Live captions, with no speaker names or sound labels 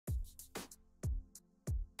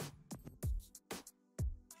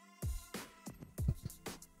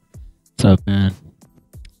What's up, man?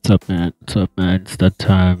 What's up, man? What's up, man? It's that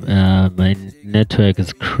time. My network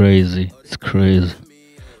is crazy. It's crazy.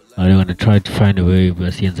 I'm gonna try to find a way,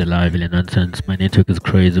 but since the live and nonsense, my network is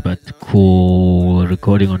crazy, but cool.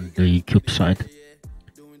 Recording on the YouTube side.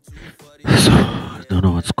 So I don't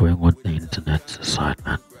know what's going on with the internet side,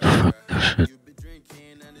 man. Fuck the shit.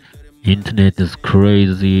 Internet is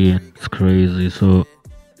crazy and it's crazy. So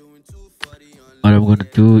what I'm gonna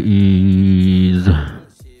do is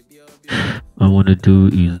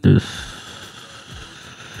this.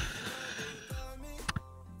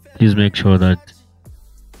 Please make sure that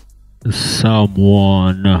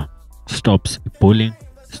someone stops bullying,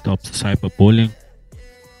 stops cyberbullying,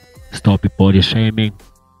 stop body shaming,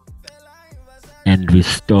 and we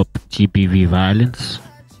stop GBV violence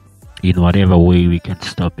in whatever way we can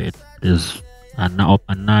stop it. There's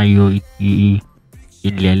anayo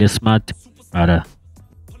in smart, but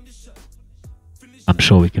I'm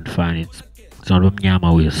sure we can find it. It's not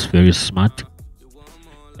Mnyama who is very smart.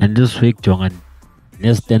 And this week, Jongan,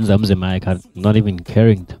 not even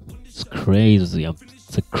caring. It's crazy.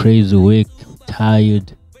 It's a crazy week.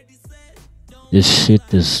 Tired. This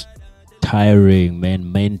shit is tiring,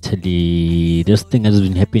 man. Mentally, this thing has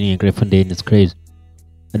been happening in Greffenday and it's crazy.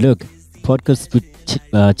 And look, podcast with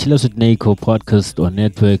Chillas with Naiko podcast or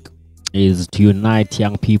network is to unite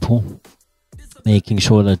young people, making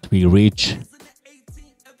sure that we reach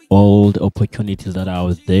all the opportunities that are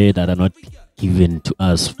out there that are not given to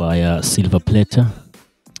us via silver platter.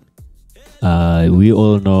 We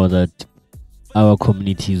all know that our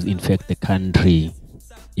communities, in fact the country,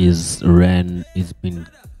 is been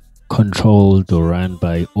controlled or run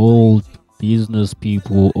by old business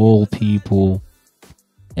people, old people,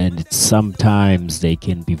 and sometimes they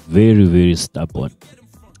can be very, very stubborn.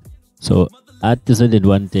 So I decided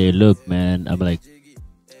one day, look, man, I'm like,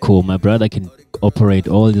 cool, my brother can operate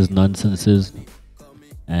all these nonsenses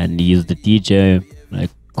and he's the DJ. Like,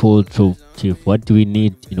 cool, chief, what do we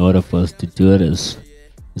need in order for us to do this?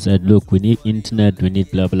 He said, look, we need internet, we need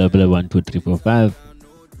blah blah blah 1 2 3 4 5,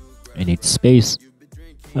 we need space.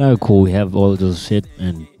 Oh, cool, we have all this shit.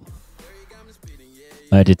 And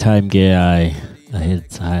by the time I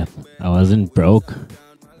wasn't broke.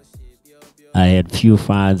 I had few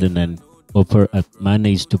funds and then I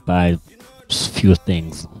managed to buy few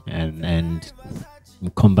things and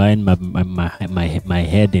combine my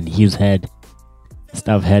head and his head.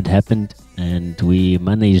 Stuff had happened and we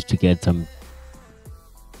managed to get some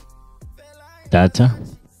data.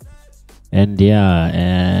 And yeah,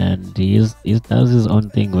 and he does his own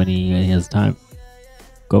thing when he has time.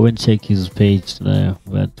 Go and check his page there.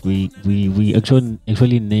 But we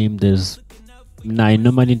actually named this. I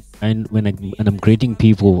normally when I'm greeting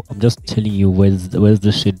people, I'm just telling you where's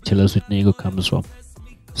the shit Chillas with Nego comes from.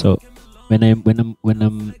 So when I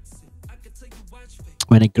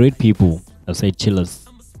greet people, I say Chillas.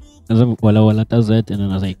 Wala does that, and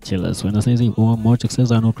then I say Chillas. When I say oh more success,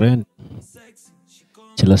 I know grand.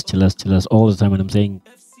 Chillas all the time. When I'm saying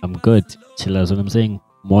I'm good, Chillas. When I'm saying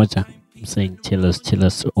mocha, I'm saying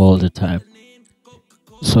Chillas all the time.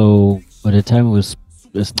 So by the time it's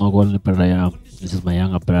not going to this is my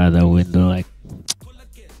younger brother, when they're like,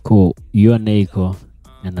 cool, you are Naiko,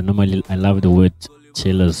 and I love the word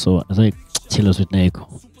Chillas, so I say Chillas with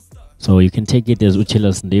Naiko. So you can take it as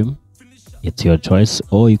Uchillas name, it's your choice,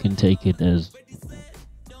 or you can take it as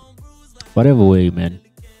whatever way, man.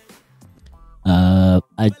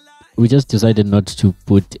 We just decided not to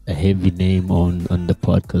put a heavy name on the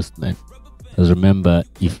podcast, man. Because remember,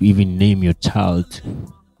 if you even name your child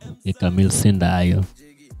Kamil Sindayo,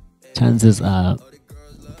 chances are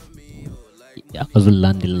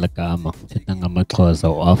akazulandela gama amaXhosa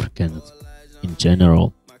or Africans in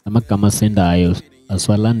general, amagama Sindayo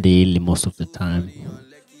aswalandeli most of the time.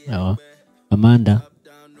 Amanda,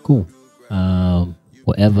 cool,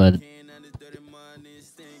 whatever.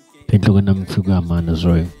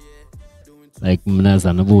 Like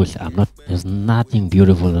I'm not. There's nothing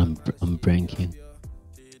beautiful I'm bringing.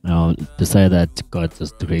 Now, beside that, God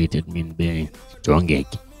just created me being strong. In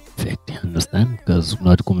fact, you understand? Because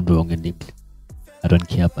not coming wrong and I don't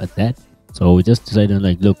care about that. So we just decided,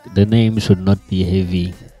 like, look, the name should not be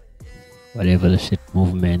heavy. Whatever the shit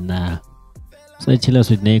movement. So Chillas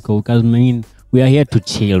with Naiko, because we are here to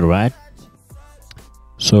chill, right?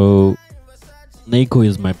 So Naiko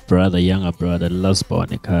is my brother, younger brother, last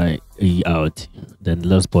born out. Then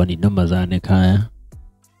last born in Namazane,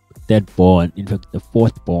 third born, in fact the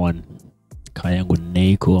fourth born, Kayangu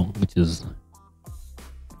Naiko, which is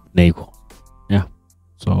Naiko. Yeah.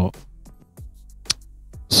 So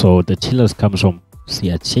the chillers comes from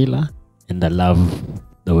Sia Chilla, and I love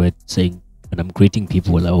the word saying When I'm greeting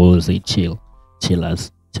people, I always say chillas,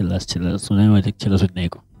 chillas, chillas. So now I take chillas with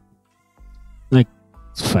naiko. Like,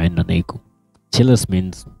 it's fine on naiko. Chillas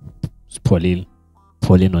means Pauline,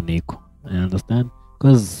 Pauline on naiko. I understand?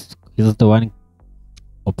 Because he's the one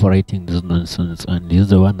operating this nonsense and he's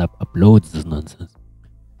the one that uploads this nonsense.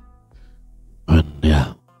 And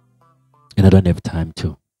yeah, and I don't have time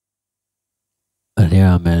to. But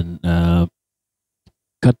yeah, man,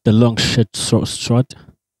 cut the long shit short.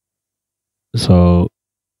 So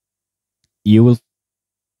you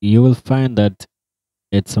will find that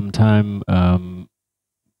at some time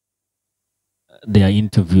there are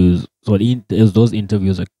interviews. So those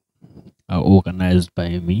interviews are organized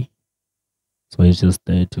by me. So it's just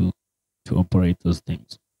there to operate those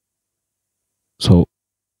things. So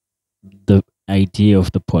the idea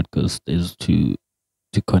of the podcast is to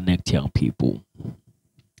connect young people,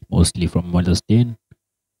 mostly from Palestine,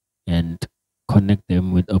 and connect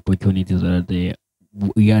them with opportunities that are there.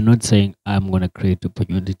 We are not saying I'm going to create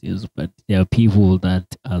opportunities, but there are people that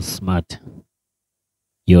are smart.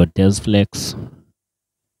 Your Desflex,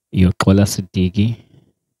 your Kola Siddiqui,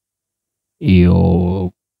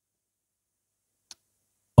 your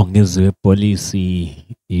Ongezwe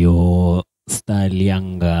Policy, your Style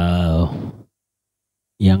Yanga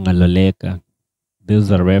Loleka.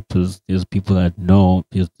 These are rappers, these people that know,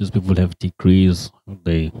 these people have degrees,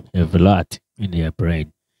 they have a lot in their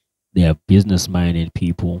brain. They are business minded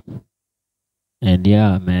people. And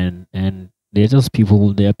yeah, man, and they're just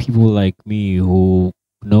people, there are people like me who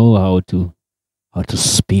know how to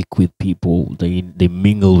speak with people. They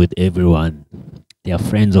mingle with everyone. They are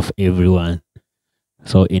friends of everyone.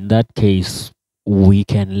 So in that case, we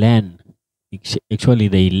can learn. Actually,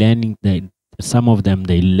 they learning. Some of them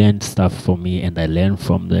they learn stuff from me, and I learn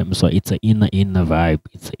from them. So it's an inner vibe.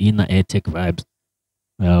 It's an inner ethic vibes.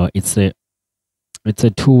 It's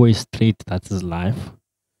a two-way street. That is life.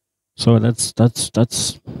 So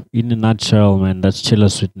that's in a nutshell, man. That's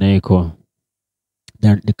chillers with Neko.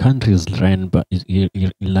 The country is ran, but Iran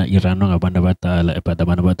but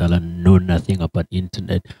the know nothing about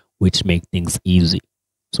internet, which make things easy.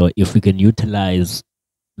 So if we can utilize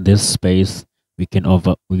this space, we can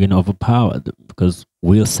overpower them because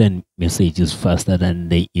we'll send messages faster than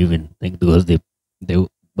they even think because they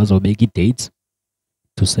also make it dates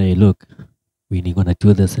to say, look, we're gonna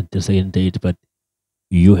do this at the same date, but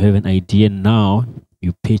you have an idea now,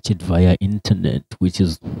 you pitch it via internet, which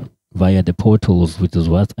is via the portals, which is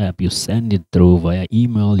WhatsApp. You send it through via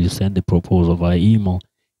email, you send the proposal via email,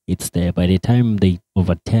 it's there. By the time they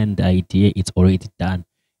overturn the idea, it's already done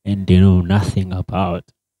and they know nothing about.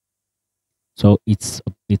 So it's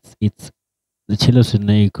the Chillers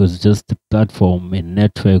Unique is just a platform and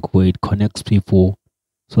network where it connects people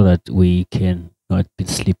so that we can not be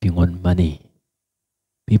sleeping on money.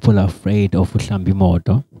 People are afraid of Ushambi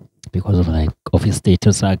Moto because of his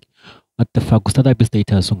status. Like, what the fuck? Usta type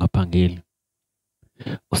status ungapangeli.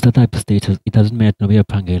 Usta type status. It doesn't matter no be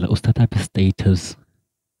pangela. Usta type status,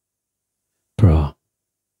 bro.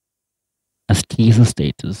 As keys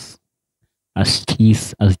status. As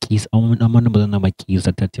keys. I'm gonna my keys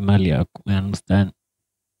at Tatimalia. I understand.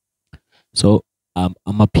 So I'm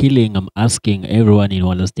appealing. I'm asking everyone in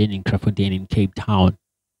Wallerstein, in Krafontein, in Cape Town.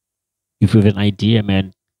 If you have an idea,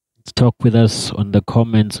 man, talk with us on the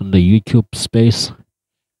comments on the YouTube space.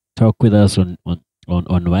 Talk with us on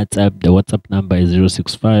WhatsApp. The WhatsApp number is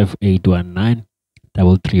 065 819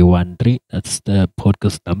 3313. That's the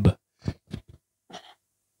podcast number.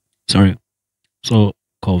 Sorry. So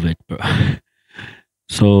COVID, bro.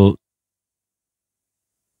 So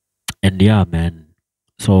and yeah, man.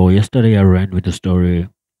 So yesterday I ran with the story.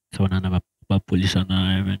 So nana police and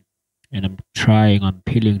I'm trying, I'm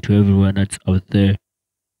appealing to everyone that's out there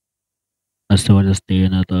as to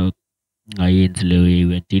understand that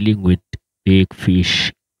we're dealing with big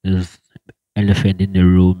fish. There's elephant in the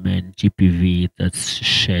room and GPV, that's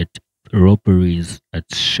shit. Robberies,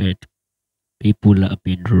 that's shit. People are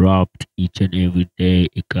being robbed each and every day.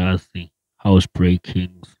 Ikasi, house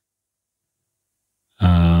breakings,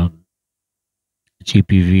 um,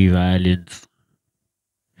 GPV violence,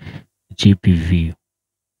 GPV,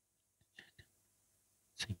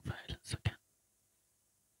 violence again.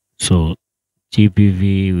 So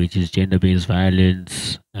GPV, which is gender-based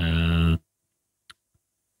violence, it's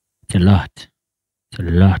a lot. It's a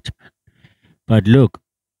lot, man. But look,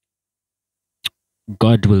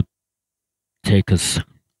 God will take us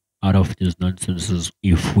out of these nonsenses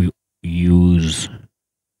if we use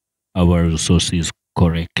our resources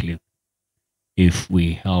correctly, if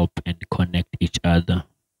we help and connect each other,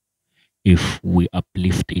 if we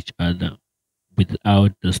uplift each other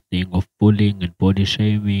without this thing of bullying and body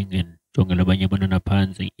shaming and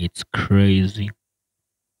It's crazy.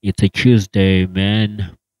 It's a Tuesday,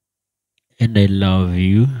 man. And I love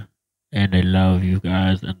you. And I love you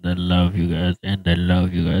guys. And I love you guys. And I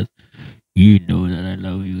love you guys. You know that I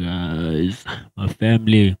love you guys. My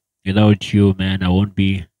family. Without you, man, I won't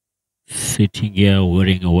be sitting here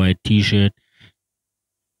wearing a white t-shirt,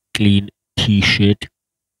 clean t-shirt.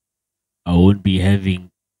 I won't be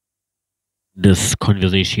having this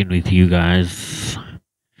conversation with you guys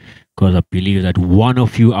because I believe that one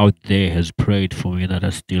of you out there has prayed for me that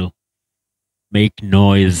I still make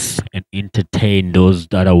noise and entertain those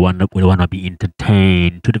that I wanna be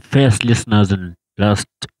entertained. To the first listeners and last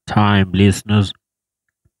time listeners,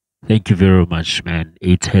 thank you very much, man.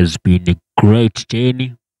 It has been a great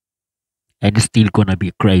journey and it's still gonna be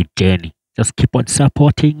a great journey. Just keep on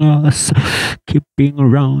supporting us, keep being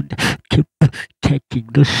around, keep taking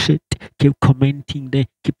the shit, keep commenting there,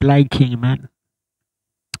 keep liking, man.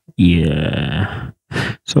 Yeah.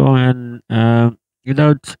 So, and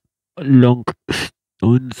without long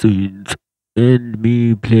nonsense, and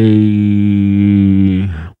me play.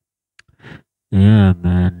 Yeah,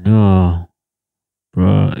 man. No,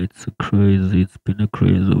 bro, it's a crazy. It's been a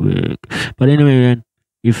crazy week. But anyway, man,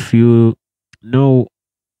 if you know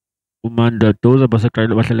Umanda, those of us that try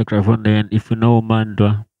to then if you know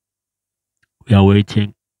Umanda, we are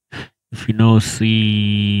waiting. If you know,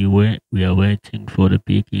 see where we are waiting for the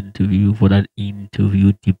big interview, for that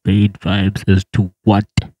interview debate vibes as to what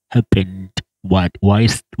happened, what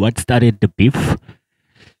started the beef,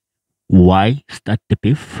 why start the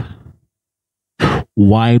beef,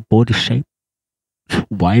 why body shape,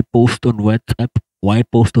 why post on WhatsApp, why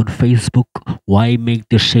post on Facebook, why make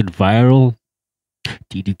this shit viral.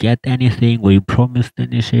 Did you get anything? Were you promised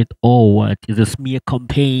any shit? Or what? Is a smear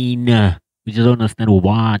campaign? We just don't understand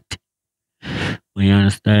what. We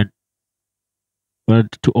understand.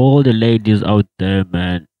 But to all the ladies out there,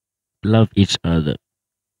 man, love each other.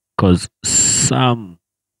 Because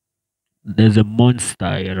there's a monster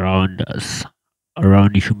around us,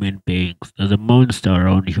 around human beings. There's a monster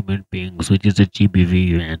around human beings, which is a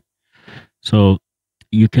GBV, man. So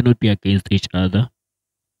you cannot be against each other.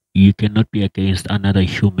 You cannot be against another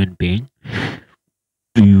human being.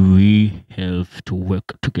 We have to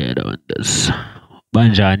work together on this.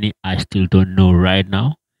 Banjani, I still don't know right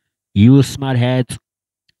now. You smart heads,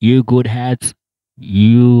 you good heads,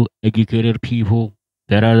 you educated people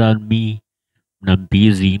better than me. I'm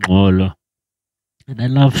busy all. And I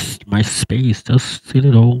love my space. Just sit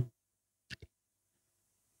at home.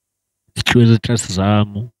 Choose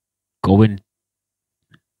zami. Go and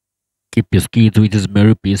keep biscuits, which is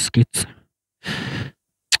Mary Biscuits.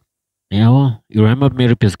 Yeah, well, you remember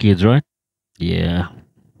Mary Biscuits, right? Yeah.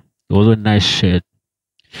 Those were nice shit.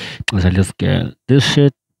 I was like, let's get this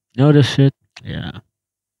shit. No, this shit. Yeah.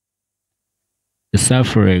 You're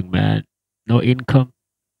suffering, man. No income.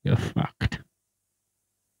 You're fucked.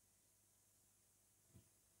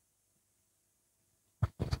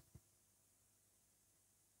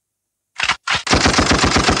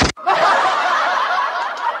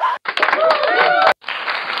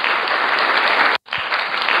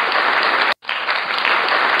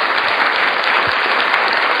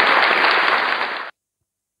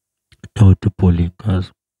 No to bullying,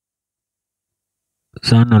 cuz.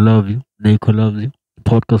 Son, I love you. Naiko loves you.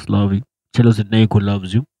 Podcast love you. Chillas and Naiko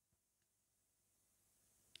loves you.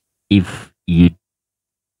 If you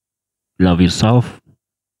love yourself,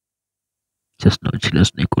 just know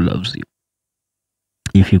Chillas Naiko loves you.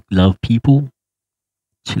 If you love people,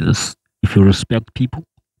 Chillas. If you respect people,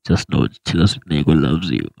 just know Chillas Naiko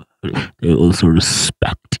loves you. They also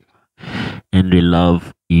respect and they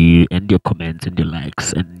love you and your comments and your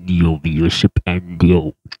likes and your viewership and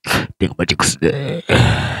your thingamajigs.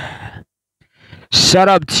 Shout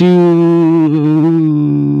out to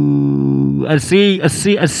I see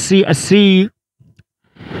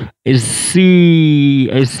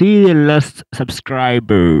the last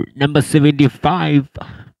subscriber number 75.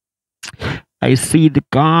 I see the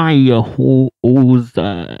guy who's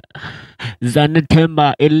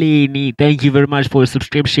Zanatemba Eleni. Thank you very much for your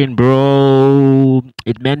subscription, bro.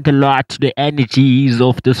 It meant a lot to the energies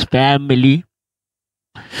of this family.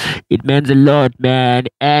 It means a lot, man.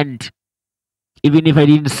 And even if I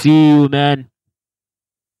didn't see you, man,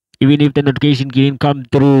 even if the notification didn't come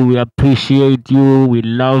through, we appreciate you. We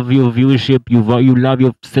love your viewership. You love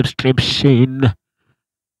your subscription.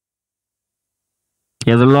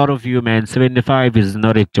 There's a lot of you, man. 75 is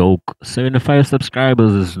not a joke. 75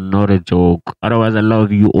 subscribers is not a joke. Otherwise, I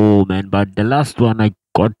love you all, man. But the last one I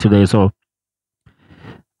got today, so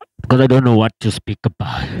because I don't know what to speak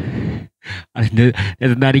about.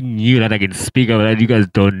 There's nothing new that I can speak about that you guys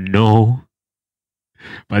don't know.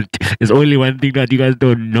 But there's only one thing that you guys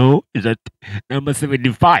don't know is that number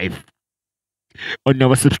 75 on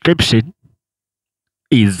our subscription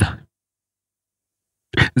is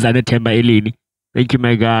Zanatemba Eleni. Thank you,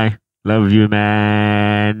 my guy. Love you,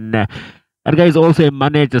 man. That guy is also a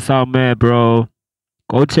manager somewhere, bro.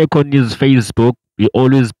 Go check on his Facebook. He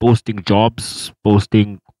always posting jobs,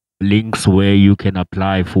 posting links where you can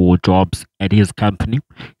apply for jobs at his company.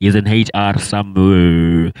 He's in HR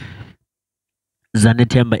somewhere.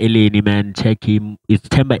 Zanatemba Eleni, man. Check him. It's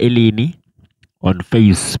Temba Eleni on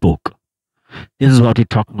Facebook. This is what we're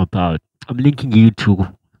talking about. I'm linking you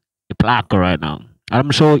to a plug right now.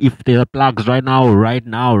 I'm sure if there are plugs right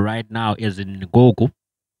now, is in Google.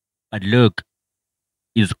 But look,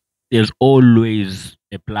 is there's always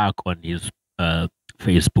a plug on his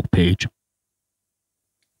Facebook page.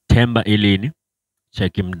 Temba Eleni,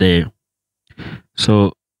 check him there.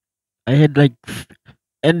 So I had like,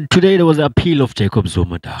 and today there was an appeal of Jacob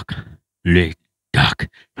Zuma, doc. Late, doc.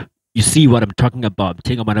 You see what I'm talking about? I'm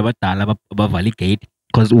talking about Validate,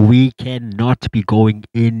 because we cannot be going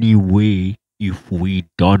anywhere if we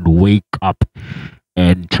don't wake up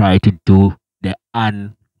and try to do the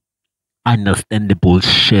understandable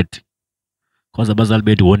shit. Because the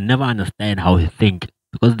Bazalbed will never understand how we think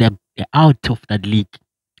because they're out of that league.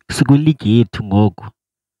 There's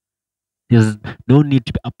no need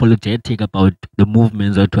to be apologetic about the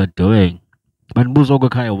movements that we're doing. But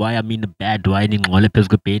why I'm in a bad whining all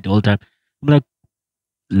the all time. I'm like,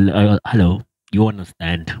 hello, you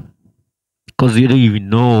understand? Because you don't even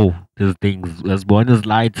know these things. As bonus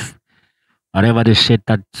lights, whatever the shit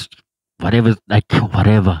that, whatever, like,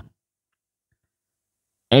 whatever.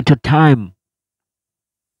 At a time,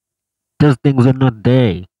 those things are not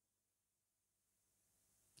there.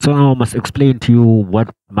 So now I must explain to you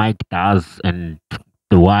what Mike does and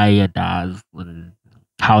the wire does and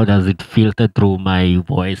how does it filter through my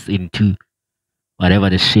voice into whatever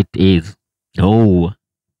the shit is. No.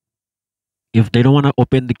 If they don't want to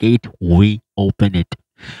open the gate, we open it.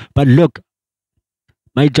 But look,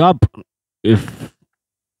 my job, if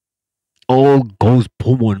all goes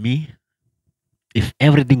boom on me, if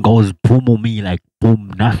everything goes boom on me, like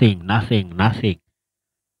boom, nothing,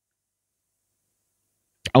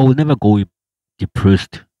 I will never go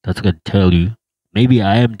depressed. That's gonna tell you. Maybe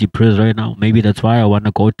I am depressed right now. Maybe that's why I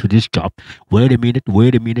wanna go to this job. Wait a minute.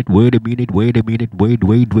 Let me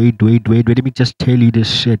just tell you this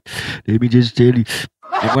shit. Let me just tell you.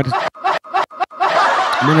 I'm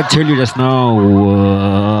gonna tell you just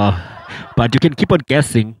now. But you can keep on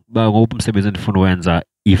guessing. But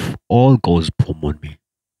if all goes boom on me.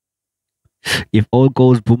 If all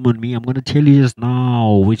goes boom on me, I'm gonna tell you just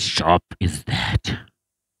now which job is that.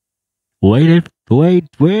 Wait.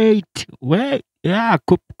 Yeah,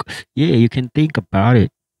 you can think about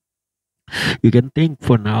it. You can think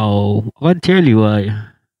for now. I'll tell you why.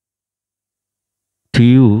 To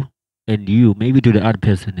you and you, maybe to the other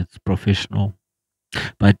person, it's professional.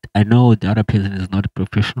 But I know the other person is not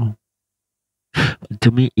professional. But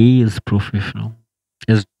to me, he is professional.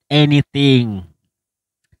 As anything,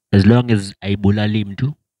 as long as I bulalim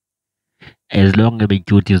too, as long as my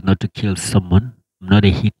duty is not to kill someone, I'm not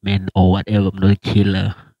a hitman or whatever. I'm not a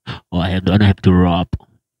killer, or I don't have to rob.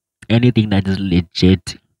 Anything that is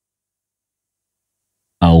legit,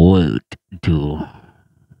 I would do.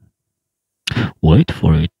 Wait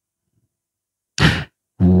for it.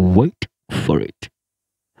 Wait for it.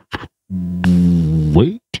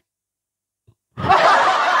 Wait.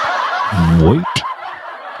 Wait.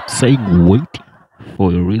 Saying wait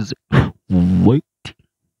for a reason. Wait.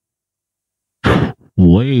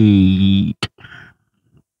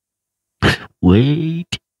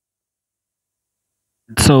 Wait.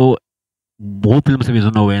 So, what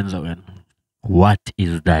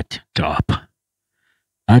is that job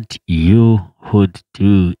that you would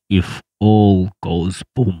do if all goes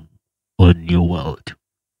boom on your world?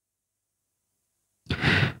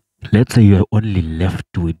 Let's say you're only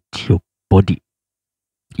left with your body.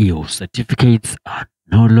 Your certificates are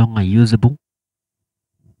no longer usable.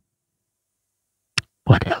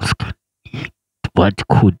 What else what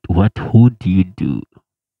would you do?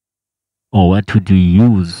 Or what would you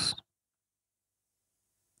use?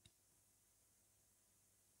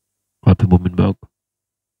 Happy Momenberg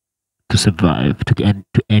to survive, to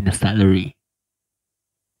earn a salary.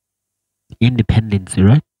 Independence,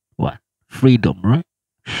 right? What? Freedom, right?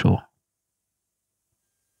 Sure.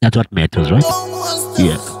 That's what matters, right?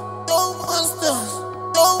 Yeah.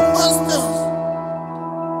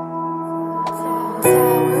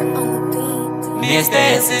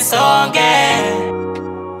 stay sisonke.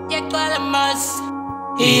 Yaqala mas.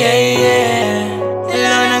 Yeah.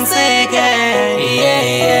 Lona ngiseke.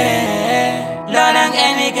 Yeah. Lona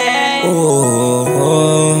ngenike.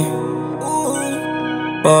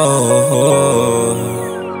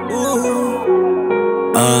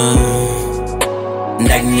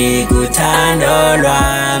 Ndakunika uthando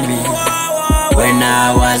lwami wena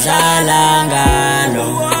wazala ngalo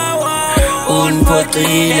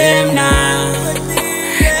uniphoxile mna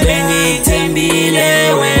bengikuthembile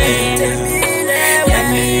wena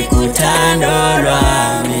ndakunika uthando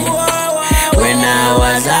lwami wena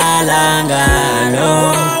wazala ngalo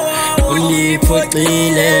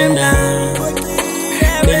uniphoxile mna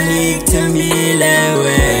bengikuthembile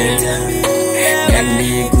wena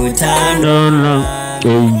ndakunika uthando lwami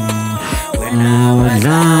wena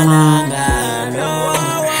wazala ngalo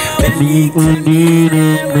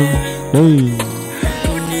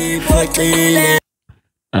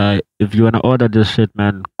if you wanna order this shit,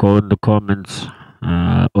 man, go in the comments.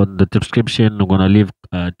 On the description, I'm gonna leave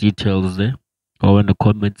details there. Go in the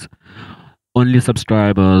comments. Only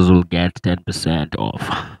subscribers will get 10% off.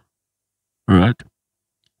 Alright.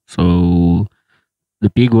 So the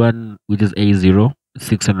big one, which is A0,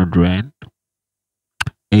 600 Rand.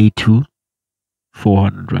 A2,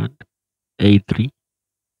 400 Rand. A3,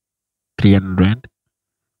 300 Rand.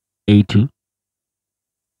 A2,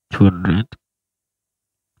 200 Rand.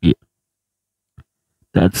 Yeah,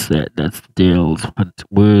 that's it. That's the deals. But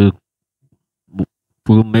we'll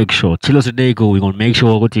make sure. Chillas today go. We're gonna make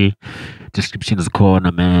sure what the description is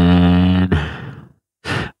corner, man.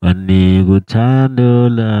 I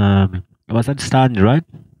was understanding, right?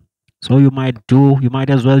 So you might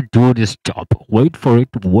as well do this job. Wait for it.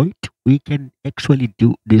 Wait. We can actually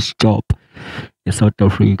do this job in South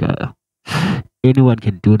Africa. Anyone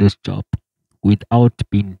can do this job without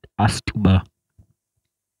being asked to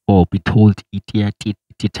or be told iti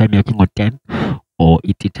time yakho ngo-10 or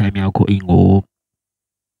iti time yakho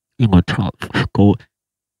ingo-12.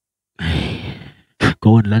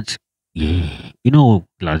 Go on lunch. Yeah. You know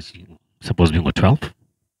lunch supposed to be ngo-12.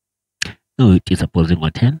 No, it is supposed to be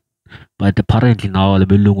ngo-10. But apparently now the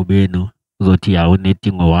belungu benu uzothi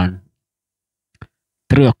awunethi ngo-1.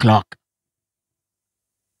 3 o'clock.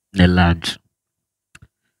 The lunch.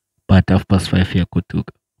 But 5:30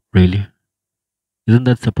 yakutuka. Really? Isn't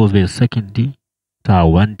that supposed to be a second tea?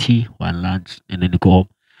 1 tea, 1 lunch, and then you go home.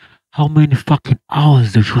 How many fucking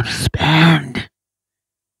hours do you spend?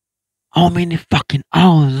 How many fucking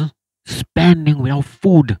hours spending without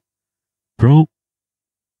food? Bro?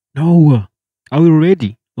 No. Are we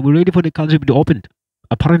ready? Are we ready for the country to be opened?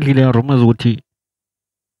 Apparently there are rumors with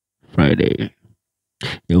Friday.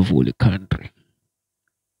 You fool the country.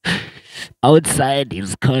 Outside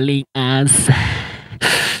is calling us.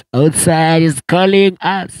 Outside is calling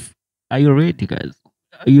us. Are you ready, guys?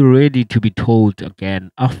 Are you ready to be told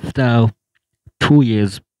again after 2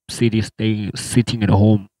 years sitting at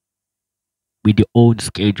home with your own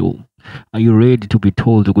schedule? Are you ready to be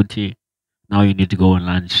told, Guti, now you need to go on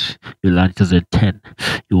lunch? Your lunch is at 10.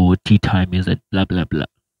 Your tea time is at blah, blah, blah.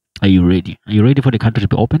 Are you ready? Are you ready for the country to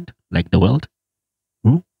be opened like the world?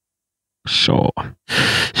 Sure,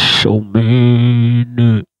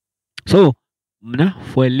 man. So,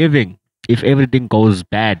 for a living, if everything goes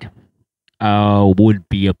bad, would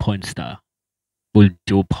be a porn star. Will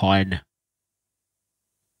do porn.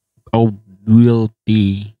 Or will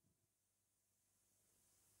be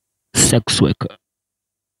sex worker.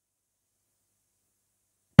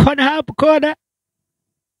 Pornhub corner.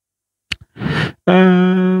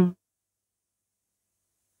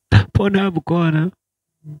 Pornhub corner.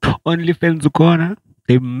 OnlyFans corner.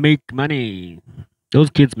 They make money. Those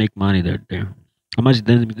kids make money that day. How much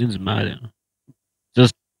doesn't matter?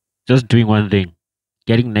 Just doing one thing.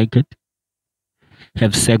 Getting naked.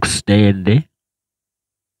 Have sex day and day.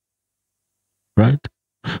 Right?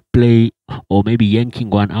 Play or maybe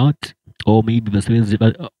yanking one out. Or maybe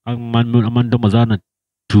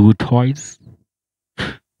do toys.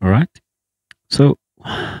 Alright? So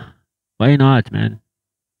why not, man?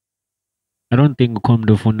 I don't think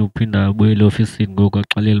ukhomdo ufuna uphinda abuyele ofisini ngoku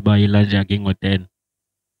axelele uba ilunch yakhe ngo-10.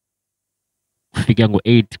 Ufika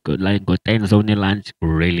ngo-8 like ngo-10 sewune-lunch.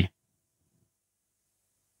 Really?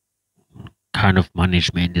 Kind of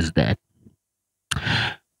management is that?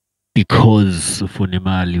 Because for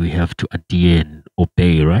Nemali we have to adhere and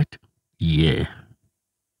obey, right? Yeah.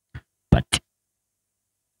 But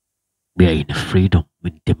we are in freedom,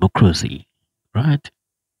 in democracy, right?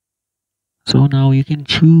 So now you can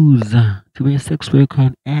choose to be a sex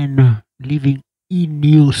worker and living in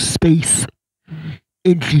your space.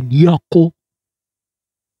 Endlini yakho.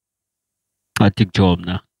 Atik job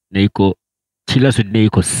na. Naiko. Chillas with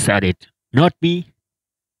Naiko said it. Not me.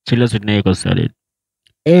 Chillas with Naiko said it.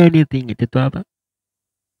 Anything it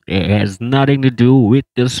has nothing to do with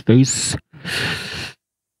this face.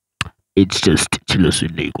 It's just Chillas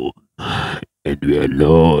with Naiko. And we are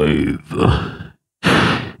live.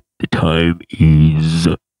 The time is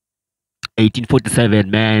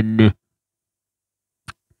 1847, man.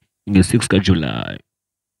 In the 6th of July.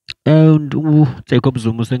 And Jacob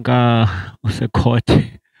Zuma was a caught.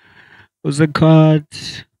 Was a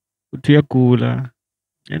caught. Utuyakula.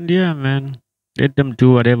 And yeah, man. Let them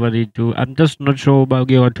do whatever they do. I'm just not sure about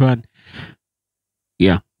Geotwan.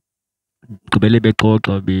 Yeah. Kubele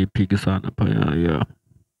Bekoka be Pigisana. Yeah.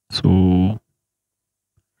 So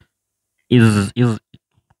is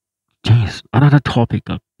jeez, another topic.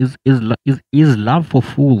 Is love for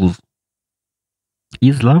fools?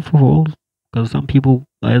 Is love for fools? Because some people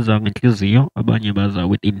with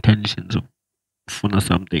intentions of fun or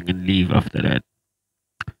something and leave after that.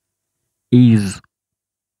 Is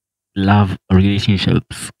love relationship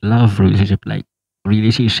like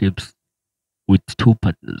relationships with two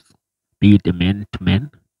partners, be it a man to man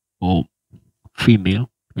or female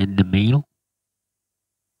and the male?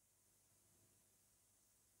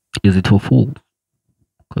 Is it for fools?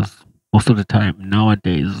 Because most of the time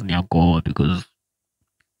nowadays, because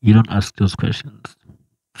you don't ask those questions.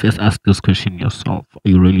 First, ask those questions yourself. Are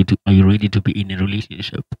you ready to be in a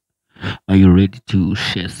relationship? Are you ready to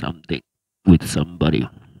share something with somebody?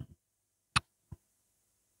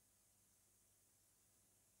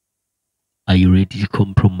 Are you ready to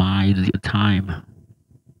compromise your time?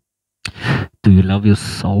 Do you love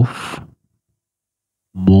yourself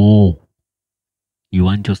more? You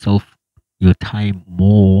want your time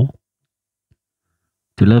more?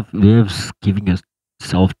 To love giving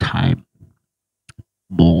yourself time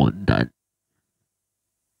more than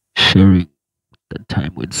sharing the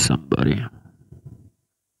time with somebody.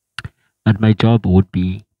 And my job would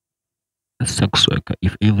be a sex worker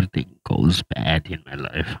if everything goes bad in my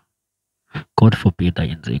life. God forbid I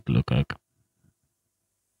insect look like.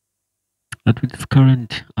 But with this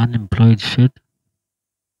current unemployed shit,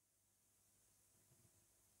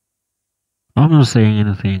 I'm not saying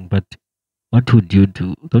anything, but what would you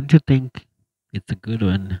do? Don't you think it's a good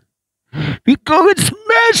one? We go and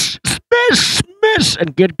smash,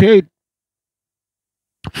 and get paid.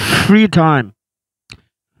 Free time.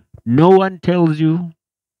 No one tells you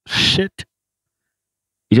shit.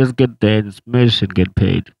 You just get there and smash and get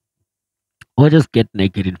paid. Or just get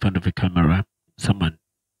naked in front of a camera. Someone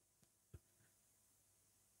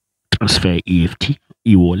transfer EFT,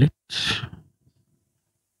 e-wallet.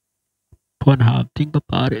 Pornhub, think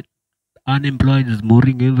about it. Unemployed is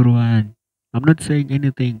mooring everyone. I'm not saying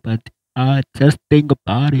anything, but just think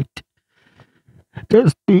about it.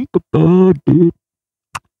 Just think about it.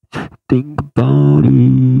 Think about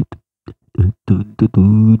it.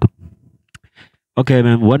 Okay,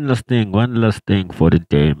 man. One last thing for the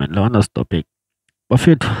day, man. One last topic.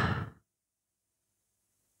 Buffett.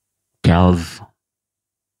 Girls.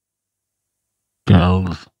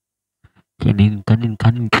 Kanin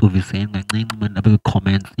to saying like man about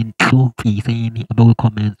comments into saying about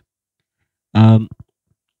comments.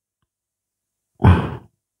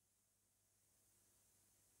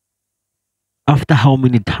 After how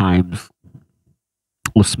many times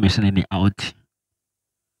was smashing it out?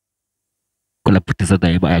 Gonna put this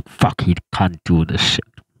other like fuck he can't do this shit.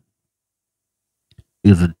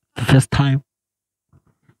 Is it the first time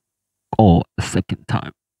or the second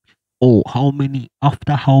time? Oh,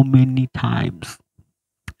 after how many times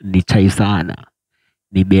ni chaisana,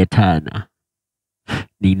 ni betana,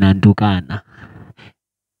 ni nandukana?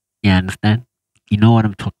 You understand? You know what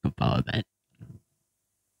I'm talking about, man.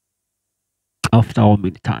 After how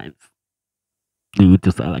many times do you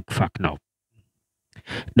just like fuck no?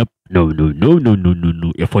 Nope. No. You're lo.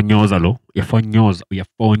 I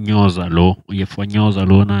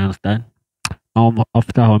understand?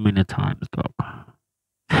 After how many times, dog?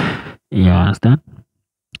 Yeah, I understand?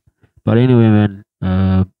 But anyway, man,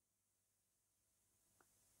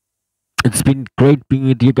 it's been great being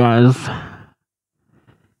with you guys.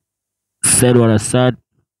 Said what I said,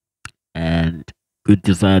 and you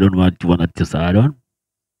decide on what you want to decide on.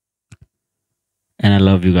 And I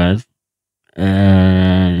love you guys. And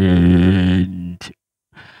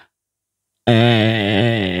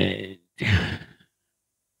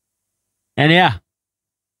yeah,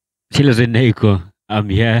 chillas in Naiko. I'm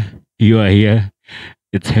here. You are here.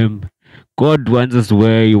 It's him. God wants us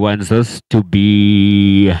where He wants us to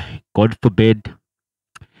be. God forbid.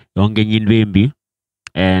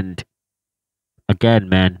 And again,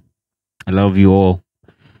 man, I love you all.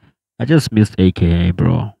 I just missed AKA,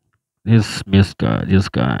 bro. Missed this guy.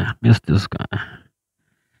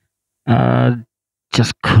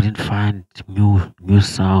 Just couldn't find new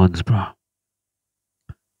sounds, bro.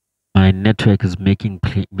 My network is making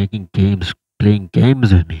games, playing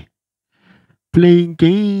games with me, playing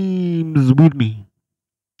games with me,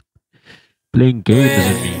 playing games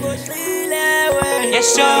with me.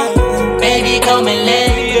 Yes, sure. Baby, come and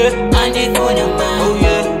lay on the phone,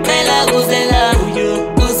 man. Bella Guzella,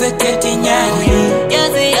 Guzetetinya,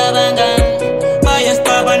 Yazi Abanga, Maya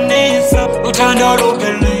Stabanese, Utanda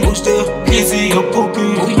Locally, Easy your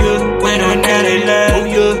cookie, when I nearly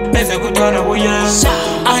left, as a good one,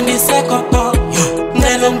 and the second part,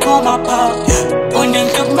 Nelum Kuma Pop, on the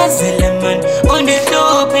top Mazileman, on the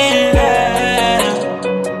top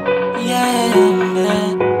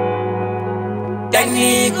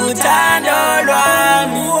naiko tando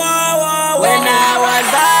lwami when I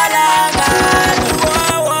was alanga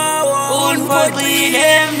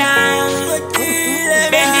unphoxile mna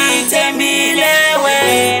bendithembile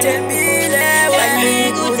wena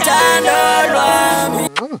naiko tando lwami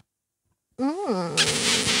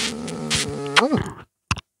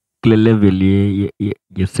Kule level ye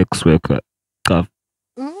sex worker tough.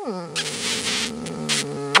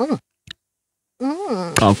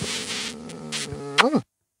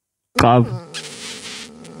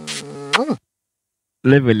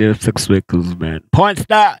 Level of sex workers, man. Point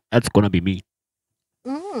star. That's gonna be me.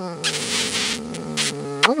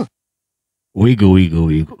 Wiggle.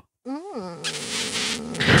 Wiggle.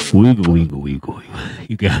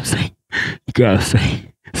 You gotta say.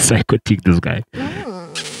 Psychotic this guy.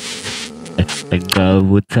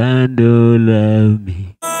 Engavutando love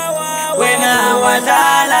me. When I was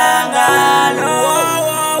alangalo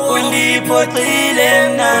uniphoxile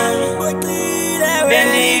mna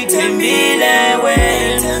bendithembile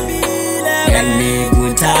wena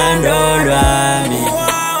nganikuthando lwami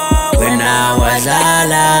when I was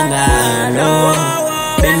alangalo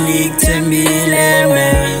bendithembile mna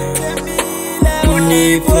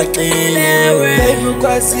uniphoxile wena baby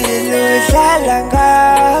kwasile udlala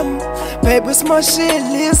ngami baby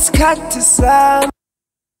smoshile isikhathi sami.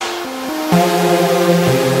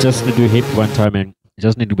 Just need to be happy one time, and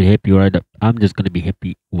just need to be happy, right? I'm just gonna be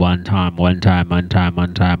happy one time, one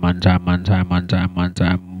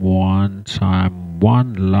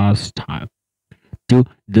last time. Do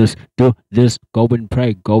this, go and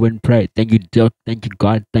pray. Thank you, God, thank you,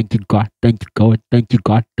 God, thank you, God, thank you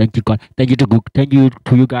to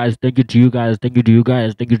you guys, thank you to you guys, thank you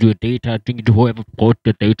to your data, thank you to whoever bought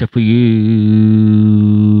the data for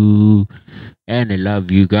you. And I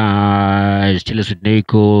love you guys. Chillas with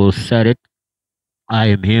Naiko said it. I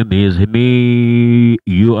am him, he is me.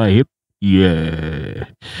 You are him. Yeah.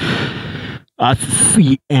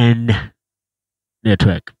 CN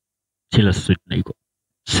Network. Chillas with Naiko.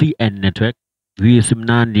 CN Network. We are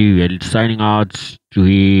Simnandi. We are signing out.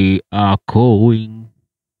 We are going.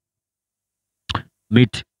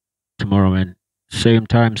 Meet tomorrow, man. Same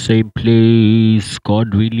time, same place,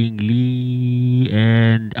 God willingly.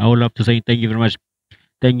 And I would love to say thank you very much.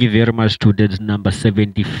 Thank you very much to this number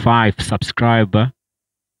 75 subscriber.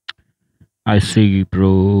 I see you, bro.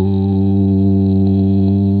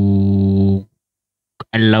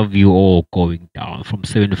 I love you all going down. From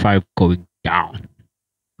 75 going down.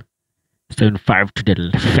 75 to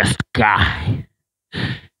the first guy.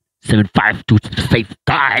 75 to the safe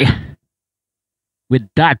guy. With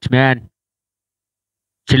that, man.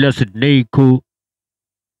 Chillas with Naiko.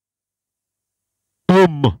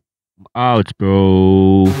 Boom. I'm out,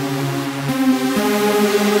 bro.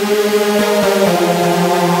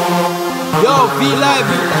 Yo, be live,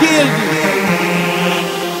 you killed me.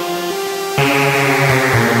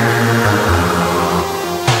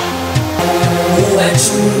 Who at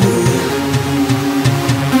you?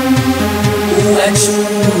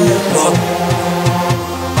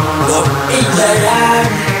 Go in the yard.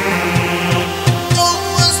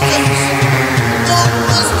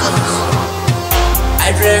 I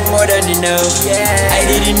drank more than enough, I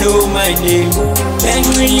didn't know my name. Then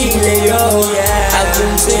really lay off, I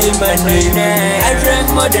couldn't say my name. I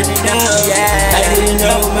drank more than enough, I didn't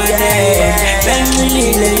know my name. Then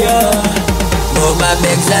really lay off. Oh, my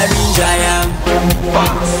bags are in Jayam.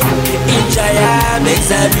 In Jayam,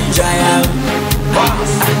 bags are in Jayam.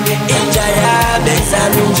 In Jayam, bags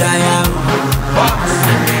are in Jayam.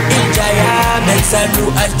 In Jayam, bags are in Jayam.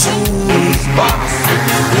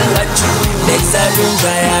 Bags are in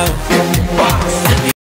Jayam.